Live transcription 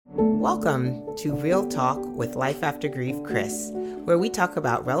Welcome to Real Talk with Life After Grief Chris, where we talk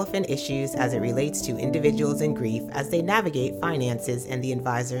about relevant issues as it relates to individuals in grief as they navigate finances and the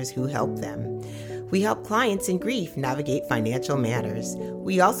advisors who help them. We help clients in grief navigate financial matters.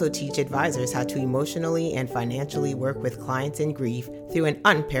 We also teach advisors how to emotionally and financially work with clients in grief through an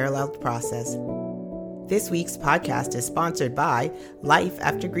unparalleled process. This week's podcast is sponsored by Life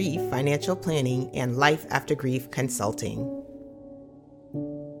After Grief Financial Planning and Life After Grief Consulting.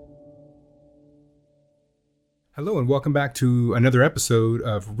 Hello and welcome back to another episode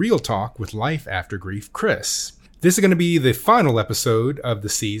of Real Talk with Life After Grief Chris. This is going to be the final episode of the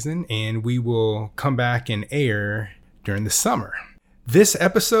season, and we will come back and air during the summer. This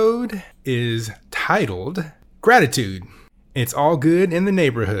episode is titled Gratitude. It's all good in the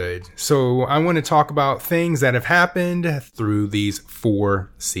neighborhood. So I want to talk about things that have happened through these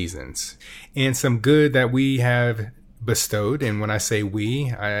 4 seasons and some good that we have bestowed. And when I say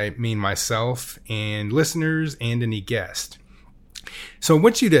we, I mean myself and listeners and any guest. So I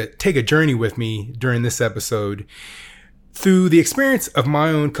want you to take a journey with me during this episode through the experience of my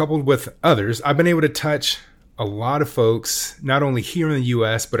own coupled with others. I've been able to touch a lot of folks, not only here in the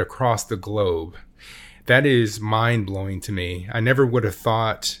US, but across the globe. That is mind blowing to me. I never would have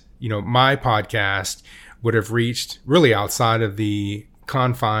thought, my podcast would have reached really outside of the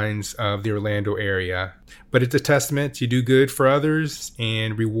confines of the Orlando area. But it's a testament. You do good for others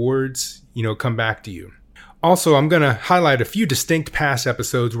and rewards, come back to you. Also, I'm going to highlight a few distinct past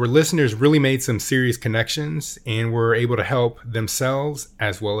episodes where listeners really made some serious connections and were able to help themselves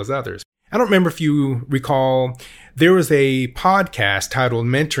as well as others. I don't remember if you recall, there was a podcast titled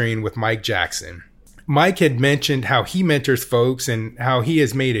Mentoring with Mike Jackson. Mike had mentioned how he mentors folks and how he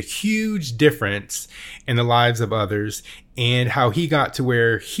has made a huge difference in the lives of others and how he got to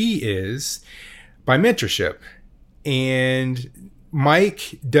where he is by mentorship. And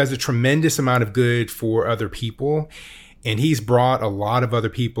Mike does a tremendous amount of good for other people, and he's brought a lot of other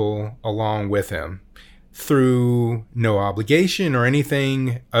people along with him through no obligation or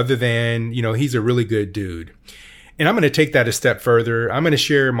anything other than, he's a really good dude. And I'm going to take that a step further. I'm going to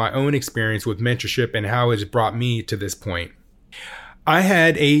share my own experience with mentorship and how it's brought me to this point. I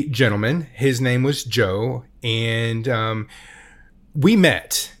had a gentleman, his name was Joe, and we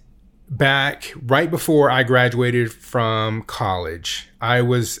met back right before I graduated from college. I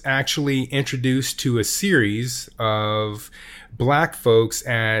was actually introduced to a series of Black folks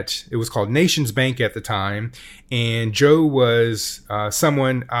it was called Nations Bank at the time. And Joe was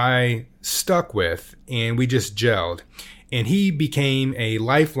someone I stuck with, and we just gelled. And he became a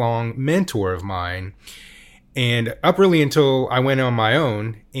lifelong mentor of mine, and up really until I went on my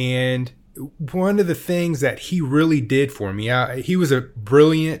own. And one of the things that he really did for me, he was a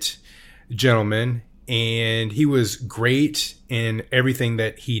brilliant gentleman, and he was great in everything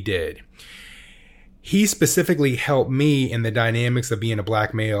that he did. He specifically helped me in the dynamics of being a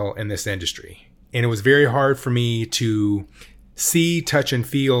Black male in this industry. And it was very hard for me to see, touch, and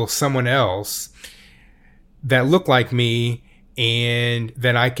feel someone else that looked like me and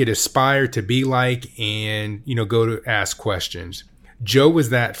that I could aspire to be like and, go to ask questions. Joe was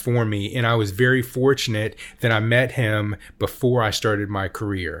that for me, and I was very fortunate that I met him before I started my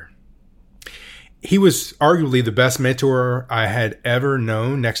career. He was arguably the best mentor I had ever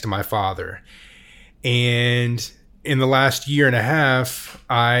known next to my father. And in the last year and a half,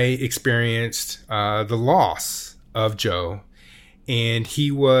 I experienced the loss of Joe. And he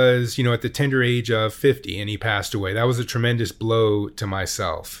was, at the tender age of 50, and he passed away. That was a tremendous blow to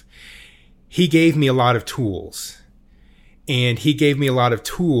myself. He gave me a lot of tools. And he gave me a lot of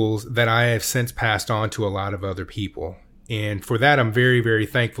tools that I have since passed on to a lot of other people. And for that, I'm very, very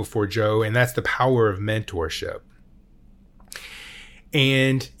thankful for Joe. And that's the power of mentorship.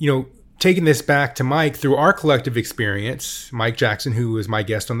 And, taking this back to Mike, through our collective experience, Mike Jackson, who was my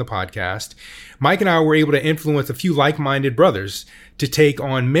guest on the podcast, Mike and I were able to influence a few like-minded brothers to take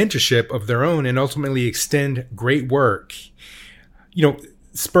on mentorship of their own and ultimately extend great work,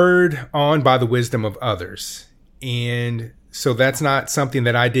 spurred on by the wisdom of others. And so that's not something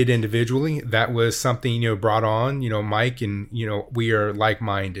that I did individually. That was something, brought on, Mike, and, we are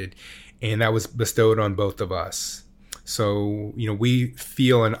like-minded, and that was bestowed on both of us. So, we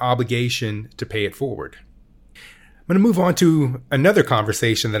feel an obligation to pay it forward. I'm going to move on to another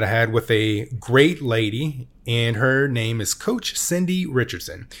conversation that I had with a great lady, and her name is Coach Cindy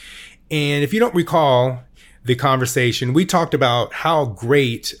Richardson. And if you don't recall the conversation, we talked about how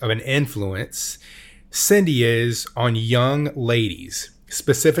great of an influence Cindy is on young ladies,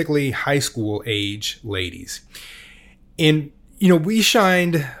 specifically high school age ladies. And we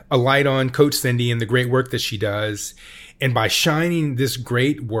shined a light on Coach Cindy and the great work that she does. And by shining this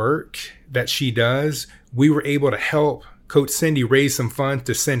great work that she does, we were able to help Coach Cindy raise some funds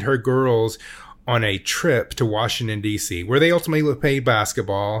to send her girls on a trip to Washington, D.C., where they ultimately played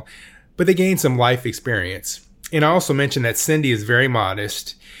basketball, but they gained some life experience. And I also mentioned that Cindy is very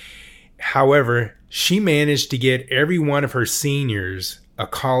modest. However, she managed to get every one of her seniors a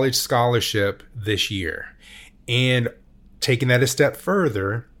college scholarship this year. And taking that a step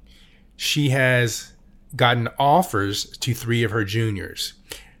further, she has gotten offers to 3 of her juniors.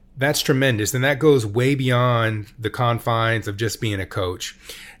 That's tremendous. And that goes way beyond the confines of just being a coach.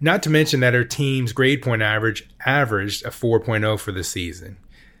 Not to mention that her team's grade point averaged a 4.0 for the season.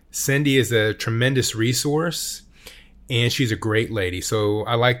 Cindy is a tremendous resource, and she's a great lady. So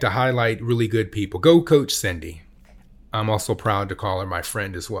I like to highlight really good people. Go Coach Cindy. I'm also proud to call her my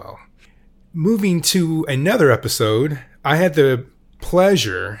friend as well. Moving to another episode, I had the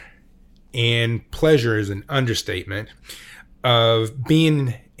pleasure, and pleasure is an understatement, of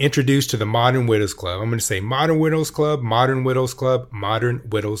being introduced to the Modern Widows Club. I'm going to say Modern Widows Club, Modern Widows Club, Modern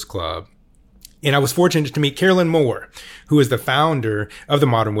Widows Club. And I was fortunate to meet Carolyn Moore, who is the founder of the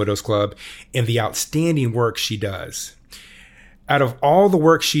Modern Widows Club, and the outstanding work she does. Out of all the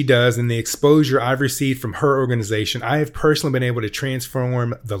work she does and the exposure I've received from her organization, I have personally been able to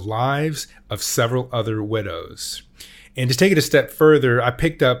transform the lives of several other widows. And to take it a step further, I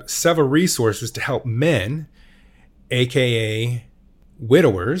picked up several resources to help men, aka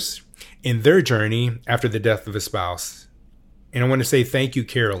widowers, in their journey after the death of a spouse. And I want to say thank you,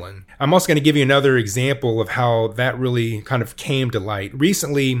 Carolyn. I'm also going to give you another example of how that really kind of came to light.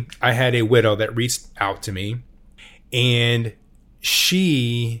 Recently, I had a widow that reached out to me, and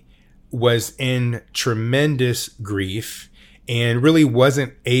she was in tremendous grief and really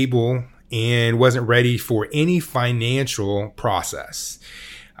wasn't able and wasn't ready for any financial process.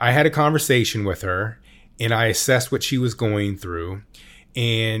 I had a conversation with her, and I assessed what she was going through,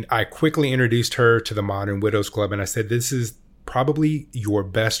 and I quickly introduced her to the Modern Widows Club, and I said, this is probably your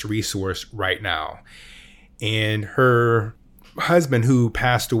best resource right now. And her husband, who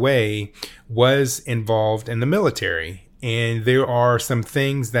passed away, was involved in the military. And there are some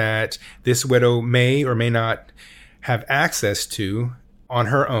things that this widow may or may not have access to on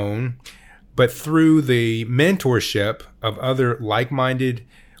her own, but through the mentorship of other like-minded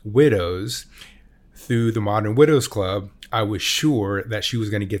widows through the Modern Widows Club, I was sure that she was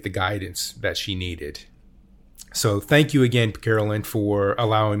going to get the guidance that she needed. So thank you again, Carolyn, for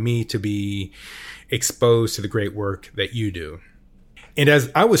allowing me to be exposed to the great work that you do. And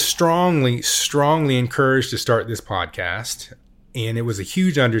as I was strongly encouraged to start this podcast, and it was a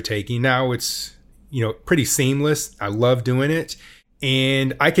huge undertaking. Now it's, pretty seamless. I love doing it.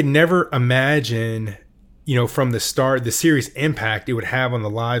 And I could never imagine, from the start, the serious impact it would have on the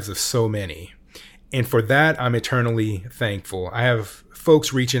lives of so many. And for that, I'm eternally thankful. I have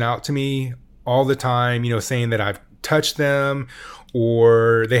folks reaching out to me all the time, saying that I've touched them,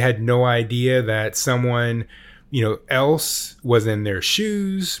 or they had no idea that someone, else was in their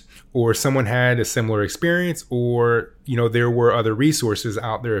shoes, or someone had a similar experience, or, there were other resources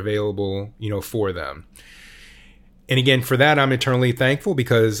out there available, for them. And again, for that, I'm eternally thankful,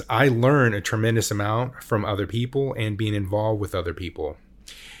 because I learn a tremendous amount from other people and being involved with other people.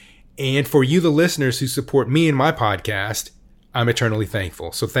 And for you, the listeners who support me and my podcast, I'm eternally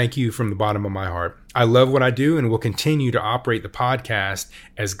thankful. So thank you from the bottom of my heart. I love what I do and will continue to operate the podcast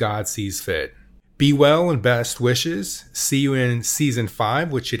as God sees fit. Be well and best wishes. See you in season 5,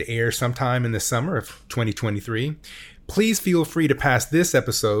 which should air sometime in the summer of 2023. Please feel free to pass this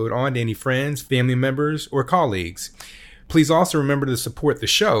episode on to any friends, family members, or colleagues. Please also remember to support the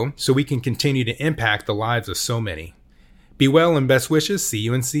show so we can continue to impact the lives of so many. Be well and best wishes. See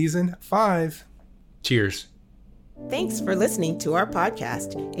you in season 5. Cheers. Thanks for listening to our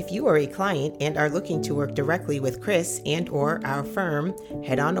podcast. If you are a client and are looking to work directly with Chris and or our firm,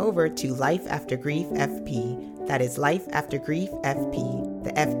 head on over to Life After Grief FP. That is Life After Grief FP.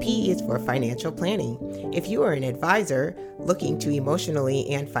 The FP is for financial planning. If you are an advisor looking to emotionally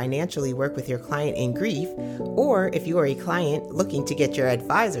and financially work with your client in grief, or if you are a client looking to get your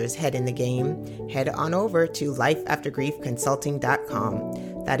advisor's head in the game, head on over to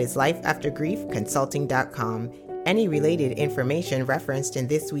lifeaftergriefconsulting.com. That is lifeaftergriefconsulting.com. Any related information referenced in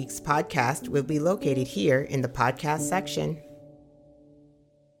this week's podcast will be located here in the podcast section.